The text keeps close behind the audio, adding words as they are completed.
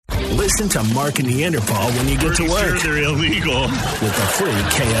Listen to Mark and Neanderpaul when you get to work. Sure they're illegal. With the free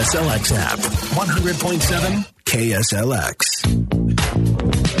KSLX app. 100.7 KSLX.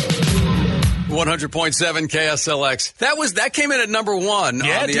 100.7 KSLX. That came in at number one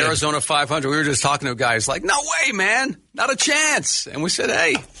on the Arizona 500. We were just talking to a guy. He's like, no way, man. Not a chance. And we said,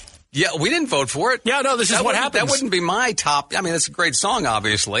 hey. Yeah, we didn't vote for it. Yeah, no, this is what happens. That wouldn't be my top. I mean, it's a great song,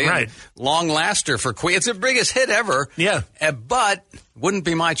 obviously. Right. Long laster for Queen. It's the biggest hit ever. Yeah. But wouldn't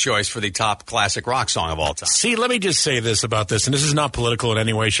be my choice for the top classic rock song of all time. See, let me just say this about this, and this is not political in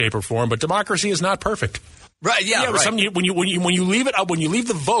any way, shape, or form, but democracy is not perfect. Right, yeah, right. When you leave it up, when you leave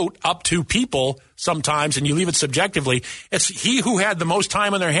the vote up to people sometimes and you leave it subjectively, it's he who had the most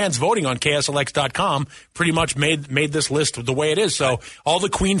time on their hands voting on KSLX.com pretty much made this list the way it is. So all the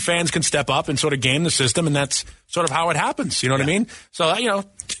Queen fans can step up and sort of game the system, and that's sort of how it happens. You know what I mean? So,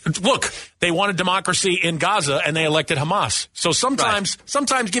 look, they wanted democracy in Gaza and they elected Hamas. So sometimes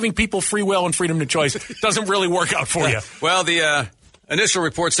giving people free will and freedom to choice doesn't really work out for you. Well, the initial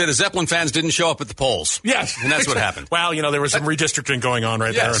reports say the Zeppelin fans didn't show up at the polls. Yes. And that's what happened. Well, there was some redistricting going on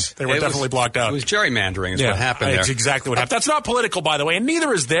right there. They were definitely blocked out. It was gerrymandering is what happened there. That's exactly what happened. That's not political, by the way, and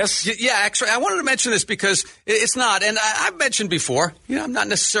neither is this. Yeah, actually, I wanted to mention this because it's not. And I've mentioned before, I'm not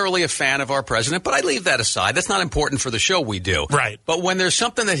necessarily a fan of our president, but I leave that aside. That's not important for the show we do. Right. But when there's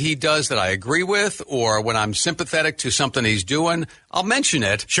something that he does that I agree with, or when I'm sympathetic to something he's doing, I'll mention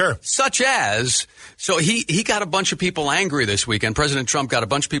it. Sure. Such as, so he got a bunch of people angry this weekend. President Trump got a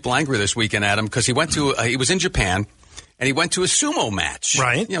bunch of people angry this weekend at him because he was in Japan and he went to a sumo match.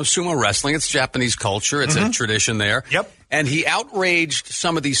 Right. Sumo wrestling. It's Japanese culture. It's a tradition there. Yep. And he outraged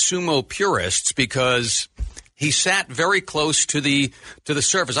some of these sumo purists because he sat very close to the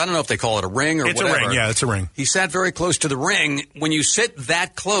surface. I don't know if they call it a ring or whatever. It's a ring. Yeah, it's a ring. He sat very close to the ring. When you sit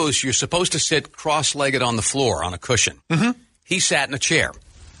that close, you're supposed to sit cross-legged on the floor on a cushion. Mm-hmm. He sat in a chair.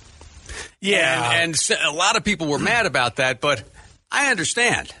 Yeah. And a lot of people were mad about that, but I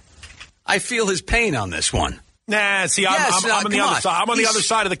understand. I feel his pain on this one. Nah, see, I'm on the other side. I'm on the other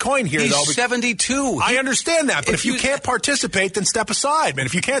side of the coin here, though. He's 72. I understand that, but if you can't participate, then step aside, man.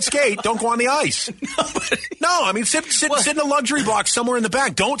 If you can't skate, don't go on the ice. Sit in a luxury box somewhere in the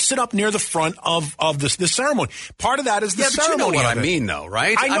back. Don't sit up near the front of the ceremony. Part of that is the ceremony. You know what I mean, though,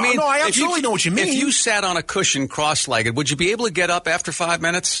 right? I absolutely know what you mean. If you sat on a cushion cross-legged, would you be able to get up after 5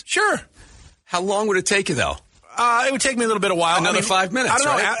 minutes? Sure. How long would it take you, though? It would take me a little bit of while. Another 5 minutes, I don't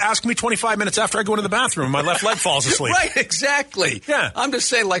know. Right? Ask me 25 minutes after I go into the bathroom and my left leg falls asleep. Right, exactly. Yeah. I'm just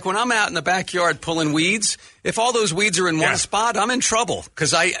saying, like when I'm out in the backyard pulling weeds, if all those weeds are in one spot, I'm in trouble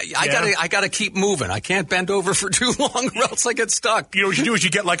because I gotta keep moving. I can't bend over for too long or else I get stuck. What you do is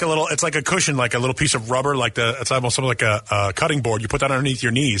you get like it's like a cushion, like a little piece of rubber, it's almost like a cutting board. You put that underneath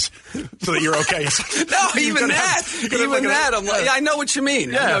your knees so that you're okay. Even that. I'm like, I know what you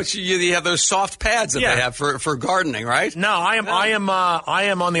mean. Yeah. I know you have those soft pads that they have for gardening, right? No, I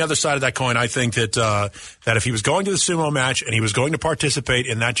am on the other side of that coin. I think that if he was going to the sumo match and he was going to participate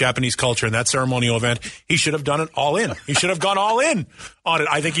in that Japanese culture and that ceremonial event, he should have done it all in. He should have gone all in on it.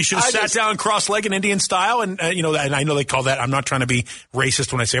 I think he should have sat down cross-legged Indian style, and and I know they call that. I'm not trying to be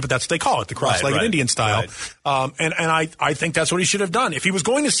racist when I say it, but that's what they call it, the cross-legged Indian style. Right. And I think that's what he should have done. If he was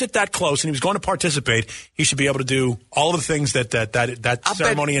going to sit that close and he was going to participate, he should be able to do all the things that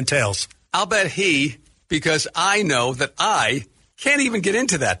ceremony entails. I'll bet because I know that I can't even get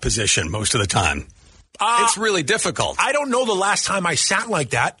into that position most of the time. It's really difficult. I don't know the last time I sat like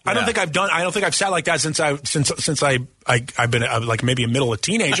that. Yeah. I don't think I've sat like that since I've been like maybe a middle of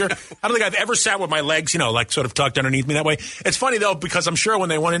teenager. I don't think I've ever sat with my legs, like sort of tucked underneath me that way. It's funny though because I'm sure when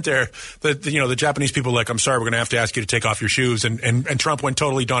they went in there, the Japanese people were like, I'm sorry, we're going to have to ask you to take off your shoes, and Trump went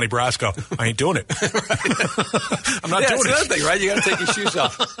totally Donnie Brasco. I ain't doing it. I'm not doing it. That's another thing, right? You got to take your shoes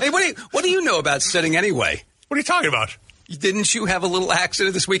off. Hey, what do you know about sitting anyway? What are you talking about? Didn't you have a little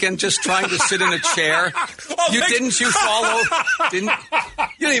accident this weekend just trying to sit in a chair? Didn't you follow? You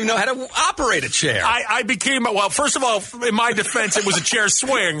don't even know how to operate a chair. I became, first of all, in my defense, it was a chair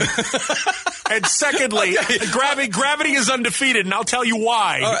swing. And secondly, gravity is undefeated, and I'll tell you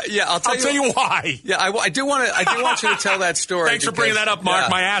why. I'll tell you why. Yeah, I do want you to tell that story. Thanks for bringing that up, Mark.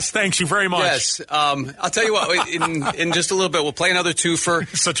 My ass thanks you very much. Yes. I'll tell you what, in just a little bit, we'll play another twofer.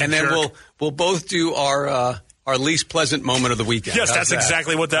 Then we'll both do our least pleasant moment of the weekend. Yes, that's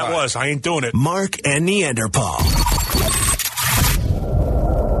exactly what that was. I ain't doing it. Mark and Neanderpaul.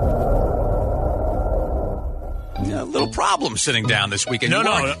 A little problem sitting down this weekend.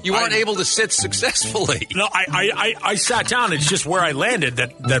 You weren't able to sit successfully. No, I sat down. It's just where I landed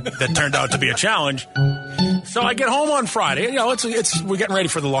that turned out to be a challenge. So I get home on Friday. You know, we're getting ready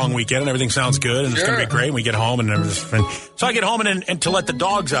for the long weekend, and everything sounds good, and it's going to be great. And we get home, and everything. So I get home, and to let the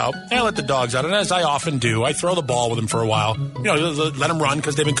dogs out, I let the dogs out, and as I often do, I throw the ball with them for a while. You know, let them run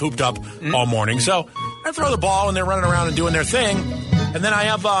because they've been cooped up all morning. So I throw the ball, and they're running around and doing their thing. And then I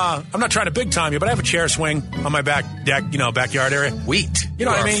have, I'm not trying to big time you, but I have a chair swing on my back deck, backyard area. Wheat. You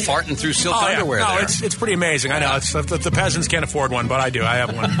know what I mean? Farting through silk underwear. No, there. it's pretty amazing. I know. The peasants can't afford one, but I do. I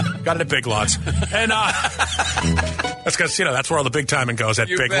have one. Got it at Big Lots. And that's because, that's where all the big timing goes, at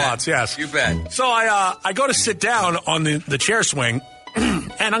Big Lots. Yes. You bet. So I go to sit down on the chair swing,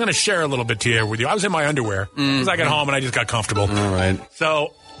 and I'm going to share a little bit here with you. I was in my underwear because I got home and I just got comfortable. All right.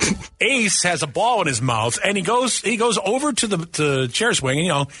 So Ace has a ball in his mouth, and he goes over to the chair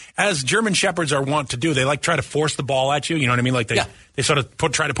swing, and, as German Shepherds are wont to do, they try to force the ball at you, you know what I mean? Like they sort of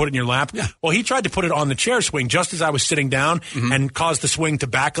try to put it in your lap. Yeah. Well, he tried to put it on the chair swing just as I was sitting down and caused the swing to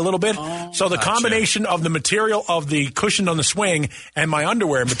back a little bit. Oh, so the combination of the material of the cushion on the swing and my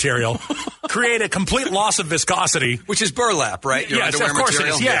underwear material create a complete loss of viscosity. Which is burlap, right? Your yes, of course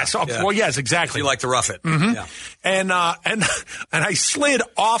material? It is. Yes. Yeah. Well, yes, exactly. So you like to rough it. Mm-hmm. Yeah. And I slid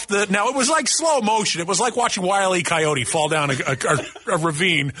off now it was like slow motion. It was like watching Wile E. Coyote fall down a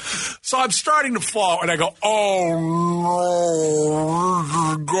ravine. So I'm starting to fall, and I go, oh no.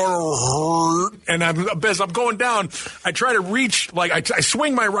 And as I'm going down, I try to reach, I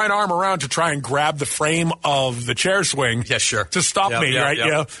swing my right arm around to try and grab the frame of the chair swing. Yeah, sure. To stop me, right? Yep.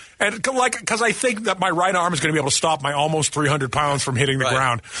 Yeah. And because I think that my right arm is going to be able to stop my almost 300 pounds from hitting the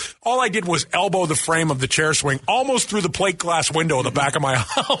ground. All I did was elbow the frame of the chair swing almost through the plate glass window in the back of my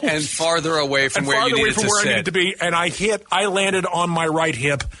house. And farther away from where you needed to sit. I needed to be. And I landed on my right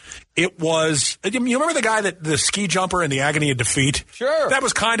hip. It was, you remember the guy the ski jumper in the agony of defeat? Sure. That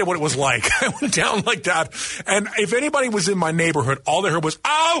was kind of what it was like. I went down like that. And if anybody was in my neighborhood, all they heard was,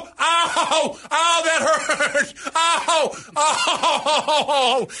 ow, ow, ow, that hurt. Ow,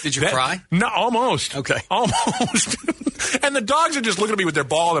 ow. Did you cry? No, almost. Okay. Almost. And the dogs are just looking at me with their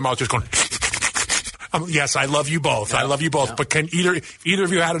ball in their mouth, just going, yes, I love you both. I love you both. But can either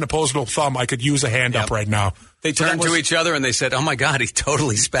of you had an opposable thumb, I could use a hand up right now. They turned to each other and they said, oh, my God, he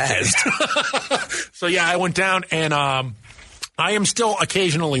totally spazzed. So, I went down, and I am still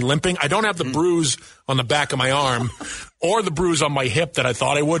occasionally limping. I don't have the bruise on the back of my arm or the bruise on my hip that I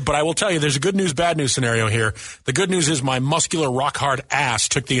thought I would, but I will tell you there's a good news, bad news scenario here. The good news is my muscular, rock-hard ass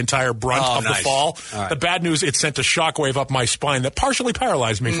took the entire brunt of the fall. Right. The bad news, it sent a shockwave up my spine that partially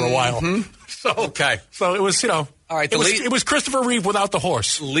paralyzed me for a while. So it was, all right, it was Christopher Reeve without the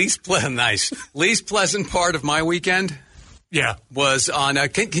horse. Least pleasant part of my weekend. Yeah, was on.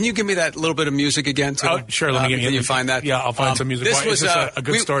 Can you give me that little bit of music again? Sure. Let me. Can you find that? Yeah, I'll find some music. This was a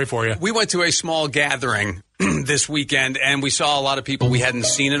good story for you. We went to a small gathering this weekend, and we saw a lot of people we hadn't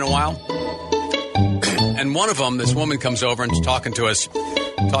seen in a while. And one of them, this woman comes over and is talking to us,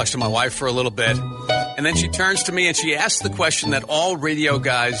 talks to my wife for a little bit, and then she turns to me and she asks the question that all radio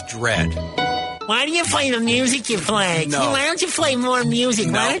guys dread. Why do you play the music you play? No. Why don't you play more music?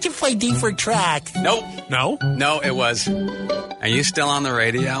 No. Why don't you play deeper track? Nope. No, it was, are you still on the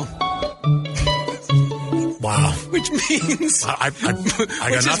radio? Wow. Which means, I got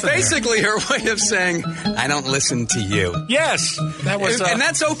which is basically her way of saying, I don't listen to you. Yes. That was, and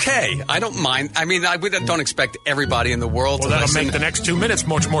that's okay. I don't mind. I mean, we don't expect everybody in the world to that'll listen. Make the next 2 minutes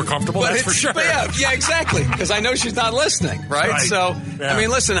much more comfortable, that's for sure. Yeah, exactly. Because I know she's not listening, right? So, I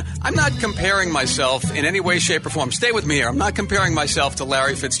mean, listen, I'm not comparing myself in any way, shape, or form. Stay with me here. I'm not comparing myself to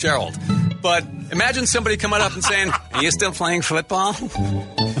Larry Fitzgerald. But imagine somebody coming up and saying, are you still playing football?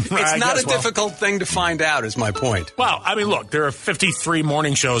 It's not a difficult thing to find out, is my point. Well, I mean, look, there are 53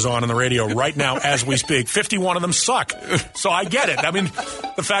 morning shows on the radio right now as we speak. 51 of them suck. So I get it. I mean,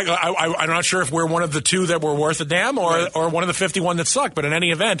 the fact, I'm not sure if we're one of the two that were worth a damn or one of the 51 that suck. But in any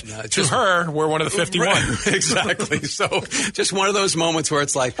event, to her, we're one of the 51. Right. Exactly. So just one of those moments where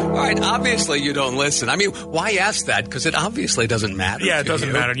it's like, all right, obviously you don't listen. I mean, why ask that? Because it obviously doesn't matter. Yeah, it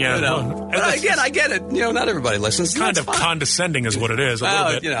doesn't matter. Yeah. But again, I get it. Not everybody listens. Kind of condescending is what it is. A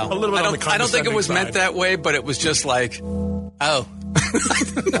little bit. A little bit on the condescending side. I don't think it was meant that way, but it was just like, oh.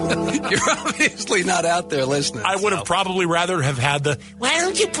 You're obviously not out there listening. I would have probably rather have had why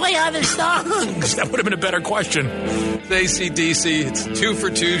don't you play other songs? That would have been a better question. It's AC/DC. It's 2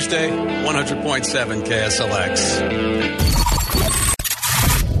 for Tuesday, 100.7 KSLX.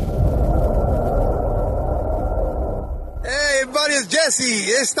 It's Jesse.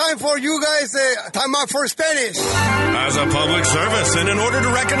 It's time for you guys, time out for Spanish. As a public service and in order to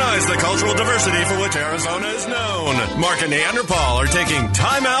recognize the cultural diversity for which Arizona is known, Mark and Neanderpaul are taking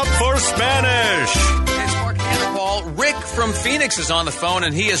time out for Spanish. It's Mark and Neanderpaul Well, Rick from Phoenix is on the phone,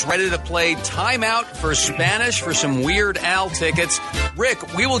 and he is ready to play Timeout for Spanish for some Weird Al tickets.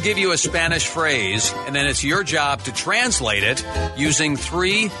 Rick, we will give you a Spanish phrase, and then it's your job to translate it using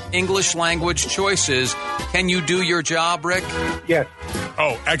 3 English language choices. Can you do your job, Rick? Yes.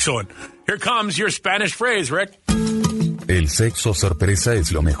 Oh, excellent. Here comes your Spanish phrase, Rick. El sexo sorpresa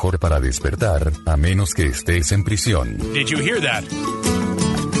es lo mejor para despertar, a menos que estés en prisión. Did you hear that?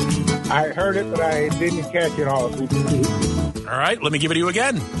 I heard it, but I didn't catch it all. All right, let me give it to you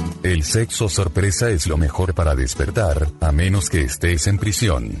again. El sexo sorpresa es lo mejor para despertar, a menos que estés en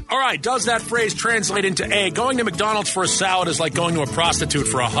prisión. All right, does that phrase translate into A, going to McDonald's for a salad is like going to a prostitute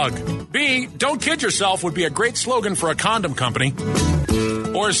for a hug? B, don't kid yourself would be a great slogan for a condom company?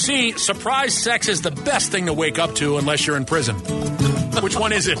 Or C, surprise sex is the best thing to wake up to unless you're in prison? Which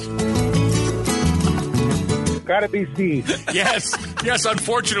one is it? Gotta be C. Yes,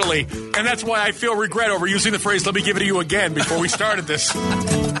 unfortunately. And that's why I feel regret over using the phrase, let me give it to you again, before we started this. Hang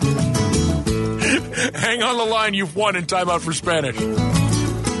on the line, you've won in Timeout for Spanish.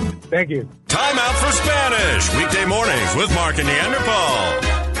 Thank you. Timeout for Spanish. Weekday mornings with Mark and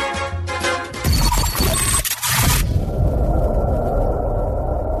Neanderpaul.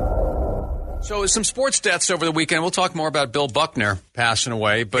 So some sports deaths over the weekend. We'll talk more about Bill Buckner passing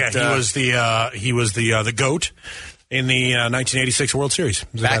away. But yeah, he was the GOAT in the 1986 World Series.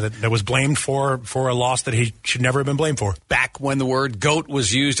 The guy that was blamed for a loss that he should never have been blamed for. Back when the word GOAT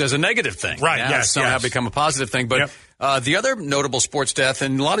was used as a negative thing. Right, now yes. It's somehow become a positive thing. But the other notable sports death,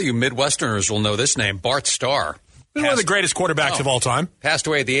 and a lot of you Midwesterners will know this name, Bart Starr. He's one of the greatest quarterbacks of all time. Passed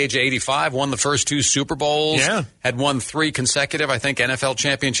away at the age of 85, won the first 2 Super Bowls. Yeah. Had won 3 consecutive, I think, NFL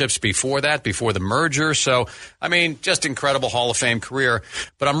championships before that, before the merger. So, I mean, just incredible Hall of Fame career.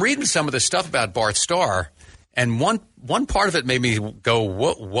 But I'm reading some of this stuff about Bart Starr, and one part of it made me go,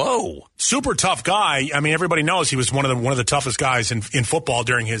 whoa. Super tough guy. I mean, everybody knows he was one of the toughest guys in football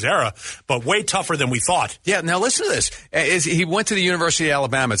during his era, but way tougher than we thought. Yeah, now listen to this. He went to the University of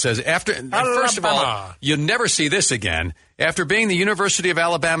Alabama. It says, first of all, you'll never see this again. After being the University of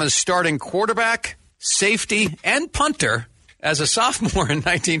Alabama's starting quarterback, safety, and punter as a sophomore in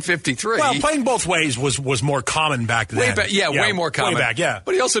 1953. Well, playing both ways was more common back then. Way more common. Way back, yeah.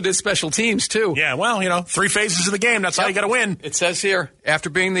 But he also did special teams, too. Yeah, well, 3 phases of the game. That's how you got to win. It says here,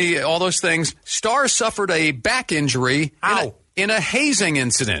 after being all those things, Starr suffered a back injury in a hazing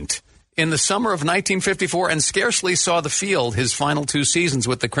incident in the summer of 1954 and scarcely saw the field his final 2 seasons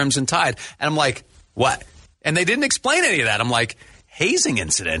with the Crimson Tide. And I'm like, what? And they didn't explain any of that. I'm like, hazing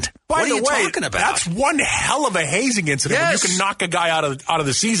incident? What are you talking about? That's one hell of a hazing incident. Yes. When you can knock a guy out of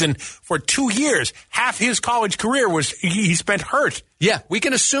the season for 2 years. Half his college career he spent hurt. Yeah, we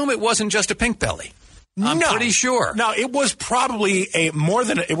can assume it wasn't just a pink belly. I'm pretty sure. No, it was probably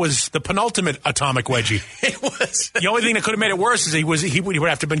it was the penultimate atomic wedgie. It was. The only thing that could have made it worse is he would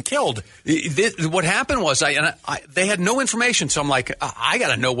have to have been killed. What happened was they had no information, so I'm like, I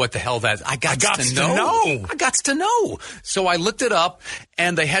got to know what the hell that I got to know. I got to know. So I looked it up,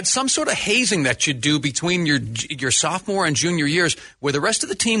 and they had some sort of hazing that you do between your sophomore and junior years, where the rest of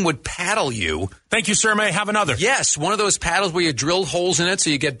the team would paddle you. Thank you, sir. May I have another? Yes, one of those paddles where you drilled holes in it so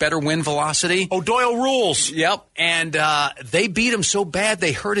you get better wind velocity. O'Doyle rules. Yep. And they beat him so bad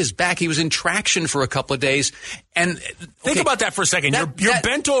they hurt his back. He was in traction for a couple of days. And think about that for a second. You're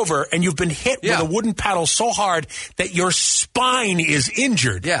bent over and you've been hit with a wooden paddle so hard that your spine is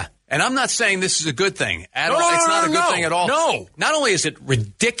injured. Yeah. And I'm not saying this is a good thing at all. It's not a good thing at all. No. Not only is it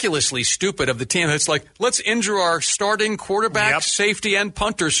ridiculously stupid of the team, it's like, let's injure our starting quarterback, safety, and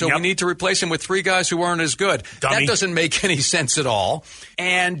punter, so we need to replace him with 3 guys who aren't as good. Dummy. That doesn't make any sense at all.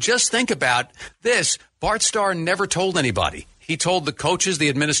 And just think about this. Bart Starr never told anybody. He told the coaches, the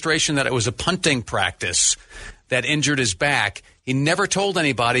administration, that it was a punting practice that injured his back. He never told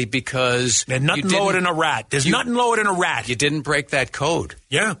anybody because there's nothing lower than a rat. There's nothing lower than a rat. You didn't break that code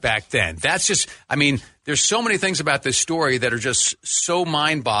back then. That's just, I mean, there's so many things about this story that are just so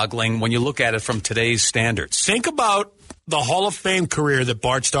mind-boggling when you look at it from today's standards. Think about the Hall of Fame career that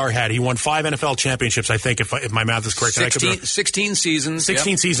Bart Starr had. He won 5 NFL championships, I think, if my math is correct. 16 seasons.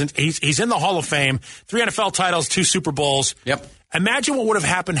 16 seasons. He's in the Hall of Fame. 3 NFL titles, 2 Super Bowls. Yep. Imagine what would have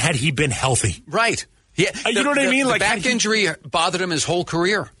happened had he been healthy. Right. Yeah, you know what I mean? The back injury bothered him his whole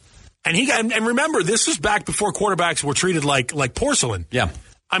career. And remember, this was back before quarterbacks were treated like porcelain. Yeah.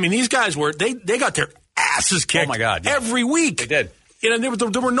 I mean, these guys they got their asses kicked. Oh my God! Every week they did.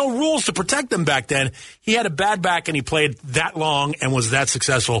 there were no rules to protect them back then. He had a bad back, and he played that long and was that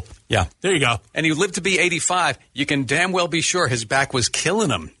successful. Yeah. There you go. And he lived to be 85. You can damn well be sure his back was killing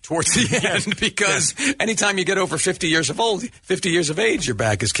him towards the end because anytime you get over 50 years of age, your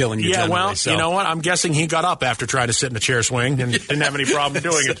back is killing you. Yeah, generally, well, so. you know what? I'm guessing he got up after trying to sit in a chair swing and didn't have any problem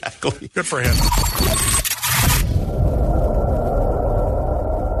doing it. Good for him.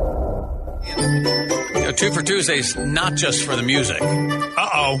 Two for Tuesdays, not just for the music.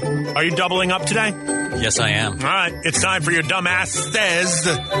 Uh-oh. Are you doubling up today? Yes, I am. All right. It's time for your dumbasses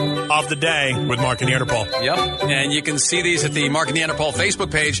of the day with Mark and Neanderpaul. Yep. And you can see these at the Mark and Neanderpaul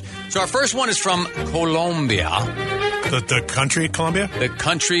Facebook page. So our first one is from Colombia. The country, Colombia? The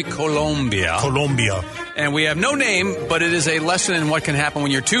country, Colombia. Colombia. And we have no name, but it is a lesson in what can happen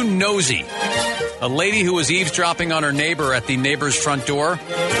when you're too nosy. A lady who was eavesdropping on her neighbor at the neighbor's front door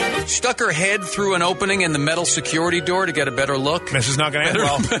stuck her head through an opening in the metal security door to get a better look. This is not going to end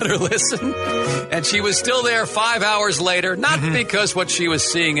well. Better listen. And she was still there 5 hours later, not because what she was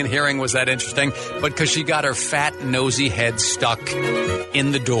seeing and hearing was that interesting, but because she got her fat, nosy head stuck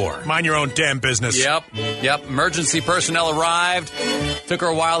in the door. Mind your own damn business. Yep. Emergency personnel arrived. Took her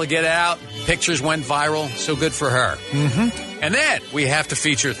a while to get out. Pictures went viral. So good for her. And then we have to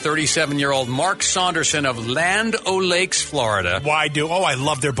feature 37-year-old Mark Saunderson of Land O'Lakes, Florida. Why do? Oh, I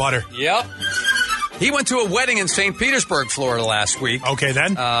love their butter. Yep. He went to a wedding in St. Petersburg, Florida last week. Okay,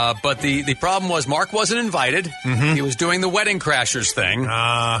 then. But the problem was Mark wasn't invited. He was doing the wedding crashers thing.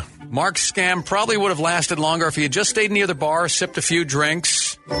 Mark's scam probably would have lasted longer if he had just stayed near the bar, sipped a few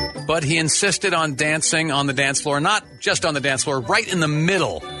drinks. But he insisted on dancing on the dance floor, not just on the dance floor, right in the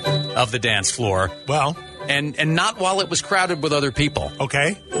middle of the dance floor. Well... And not while it was crowded with other people.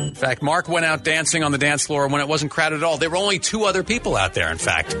 Okay. In fact, Mark went out dancing on the dance floor when it wasn't crowded at all. There were only 2 other people out there, in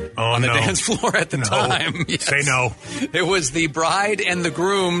fact, on the dance floor at the time. Yes. Say no. It was the bride and the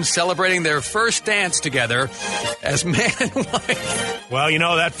groom celebrating their first dance together as man and wife. Well, you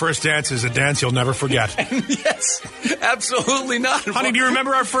know, that first dance is a dance you'll never forget. Yes, absolutely not. Honey, do you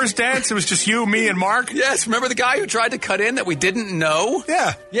remember our first dance? It was just you, me, and Mark? Yes, remember the guy who tried to cut in that we didn't know?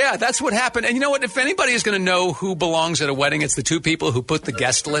 Yeah. Yeah, that's what happened. And you know what? If anybody is going to know who belongs at a wedding, it's the 2 people who put the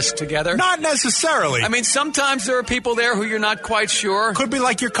guest list together. Not necessarily. I mean, sometimes there are people there who you're not quite sure. Could be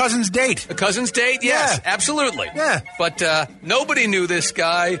like your cousin's date. A cousin's date? Yes, yeah. Absolutely. Yeah. But nobody knew this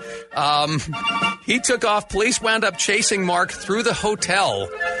guy. He took off. Police wound up chasing Mark through the hotel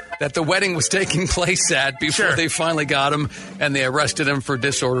that the wedding was taking place at before they finally got him, and they arrested him for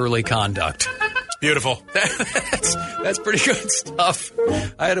disorderly conduct. Beautiful. That's pretty good stuff.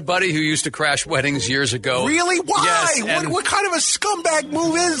 I had a buddy who used to crash weddings years ago. Really? Why? Yes, what kind of a scumbag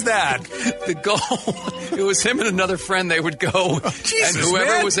move is that? The goal, it was him and another friend. They would go, Jesus, and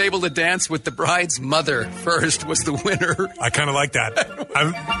whoever man. was able to dance with the bride's mother first was the winner. I kind of like that.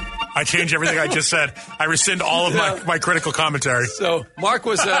 I change everything I just said. I rescind all of my critical commentary. So Mark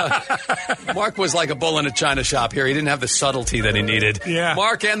was like a bull in a china shop here. He didn't have the subtlety that he needed. Yeah.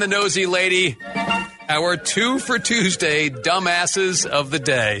 Mark and the nosy lady. Our 2 for Tuesday dumbasses of the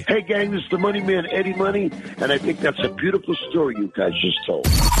day. Hey, gang, this is the Money Man, Eddie Money, and I think that's a beautiful story you guys just told.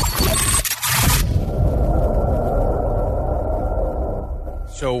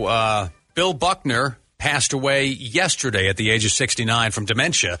 So, Bill Buckner passed away yesterday at the age of 69 from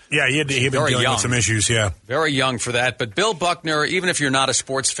dementia. Yeah, he'd been dealing with some issues, yeah. Very young for that. But Bill Buckner, even if you're not a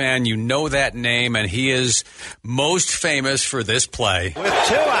sports fan, you know that name, and he is most famous for this play. With 2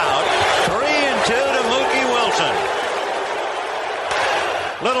 out, 3-2 to Mookie Wilson.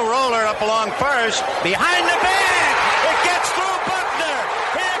 Little roller up along first, behind the bag. It gets through Buckner.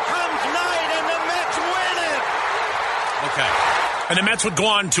 Here comes Knight, and the Mets win it. Okay. And the Mets would go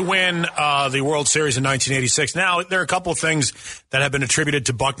on to win the World Series in 1986. Now, there are a couple of things that have been attributed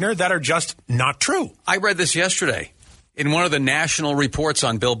to Buckner that are just not true. I read this yesterday. In one of the national reports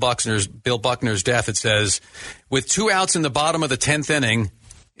on Bill Buckner's death, it says, with 2 outs in the bottom of the 10th inning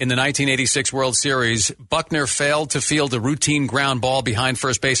in the 1986 World Series, Buckner failed to field a routine ground ball behind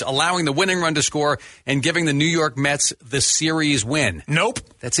first base, allowing the winning run to score and giving the New York Mets the series win. Nope.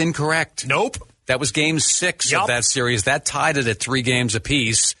 That's incorrect. Nope. That was Game 6 of that series. That tied it at 3 games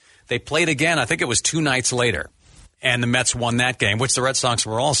apiece. They played again, I think it was 2 nights later. And the Mets won that game, which the Red Sox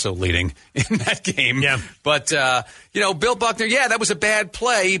were also leading in that game. Yeah. But, Bill Buckner, that was a bad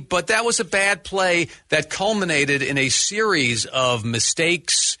play, but that was a bad play that culminated in a series of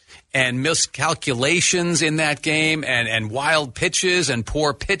mistakes and miscalculations in that game and wild pitches and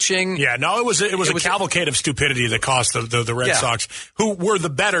poor pitching. Yeah, no, it was a cavalcade of stupidity that cost the Red Sox, who were the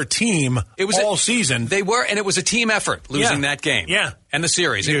better team all season. They were, and it was a team effort losing that game. Yeah, And the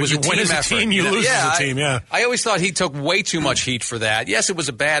series. It was a team win as a effort. team, you lose as a team, I always thought he took way too much heat for that. Yes, it was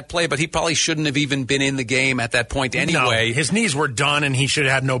a bad play, but he probably shouldn't have even been in the game at that point anyway. No, his knees were done, and he should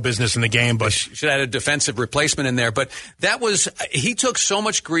have had no business in the game. But should have had a defensive replacement in there. But he took so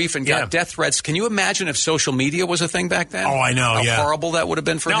much grief and got death threats. Can you imagine if social media was a thing back then? Oh, I know, How horrible that would have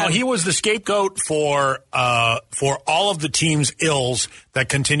been for him. No, he was the scapegoat for all of the team's ills that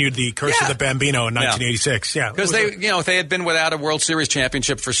continued the curse of the Bambino in 1986. Yeah, because they had been without a World Series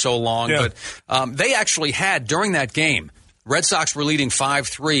championship for so long. Yeah. But they actually had, during that game, Red Sox were leading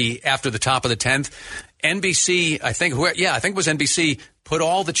 5-3 after the top of the 10th. NBC, I think it was NBC, put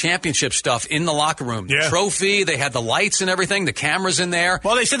all the championship stuff in the locker room. The trophy, they had the lights and everything, the cameras in there.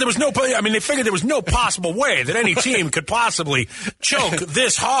 Well, they said they figured there was no possible way that any team could possibly choke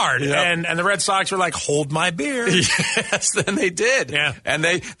this hard. Yep. And the Red Sox were like, hold my beer. Yes, then they did. Yeah. And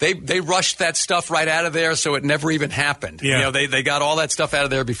they rushed that stuff right out of there, so it never even happened. Yeah. They got all that stuff out of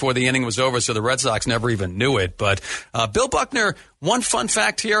there before the inning was over, so the Red Sox never even knew it. But Bill Buckner, one fun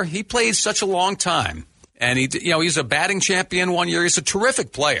fact here, he played such a long time. And he's a batting champion one year. He's a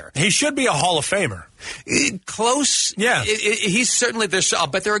terrific player. He should be a Hall of Famer. Close. Yeah. He's certainly I'll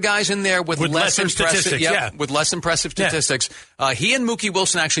bet there are guys in there with less impressive statistics. With less impressive statistics. He and Mookie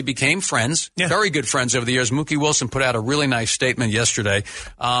Wilson actually became friends. Yeah. Very good friends over the years. Mookie Wilson put out a really nice statement yesterday.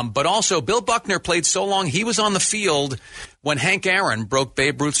 But also, Bill Buckner played so long, he was on the field when Hank Aaron broke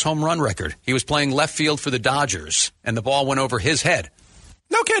Babe Ruth's home run record. He was playing left field for the Dodgers, and the ball went over his head.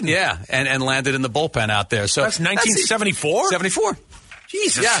 No kidding. Yeah, and landed in the bullpen out there. So that's 1974? 74.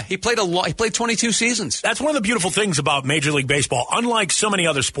 Jesus. Yeah, he played he played 22 seasons. That's one of the beautiful things about Major League Baseball. Unlike so many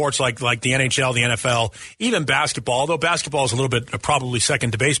other sports like the NHL, the NFL, even basketball, although basketball is a little bit probably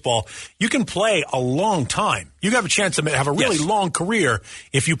second to baseball, you can play a long time. You have a chance to have a really long career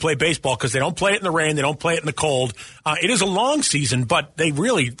if you play baseball because they don't play it in the rain, they don't play it in the cold. It is a long season, but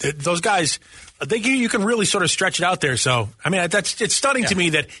those guys, you can really sort of stretch it out there. So, I mean, it's stunning to me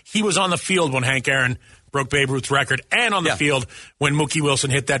that he was on the field when Hank Aaron broke Babe Ruth's record, and on the field when Mookie Wilson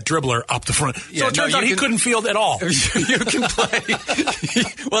hit that dribbler up the front. So it turns out he couldn't field at all. You can play.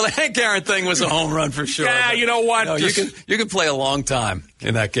 Well, the Hank Aaron thing was a home run for sure. Yeah, you know what? No, you can play a long time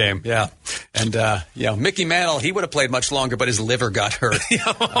in that game. Yeah, and Mickey Mantle, he would have played much longer, but his liver got hurt.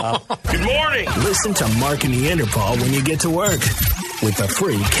 Good morning. Listen to Mark and Neanderpaul when you get to work with the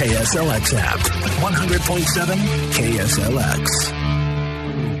free KSLX app. 100.7 KSLX.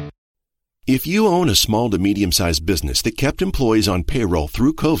 If you own a small to medium-sized business that kept employees on payroll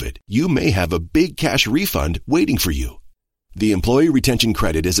through COVID, you may have a big cash refund waiting for you. The Employee Retention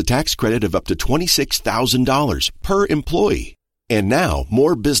Credit is a tax credit of up to $26,000 per employee. And now,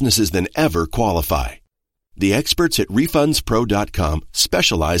 more businesses than ever qualify. The experts at RefundsPro.com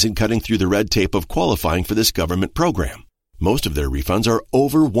specialize in cutting through the red tape of qualifying for this government program. Most of their refunds are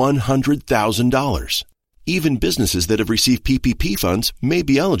over $100,000. Even businesses that have received PPP funds may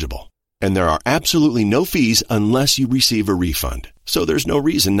be eligible. And there are absolutely no fees unless you receive a refund. So there's no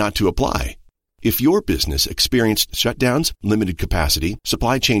reason not to apply. If your business experienced shutdowns, limited capacity,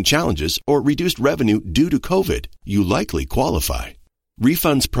 supply chain challenges, or reduced revenue due to COVID, you likely qualify.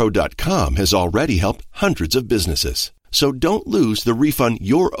 RefundsPro.com has already helped hundreds of businesses. So don't lose the refund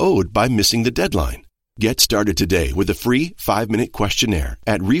you're owed by missing the deadline. Get started today with a free 5-minute questionnaire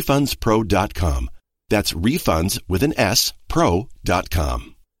at RefundsPro.com. That's refunds with an S,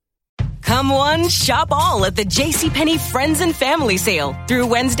 pro.com. Come one, shop all at the JCPenney Friends and Family Sale. Through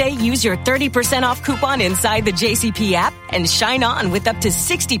Wednesday, use your 30% off coupon inside the JCP app and shine on with up to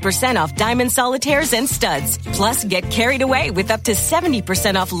 60% off diamond solitaires and studs. Plus, get carried away with up to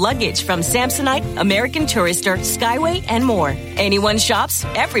 70% off luggage from Samsonite, American Tourister, Skyway, and more. Anyone shops,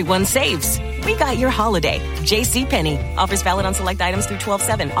 everyone saves. We got your holiday. JCPenney. Offers valid on select items through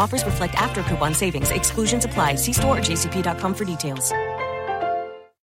 12/7. Offers reflect after coupon savings. Exclusions apply. See store or jcp.com for details.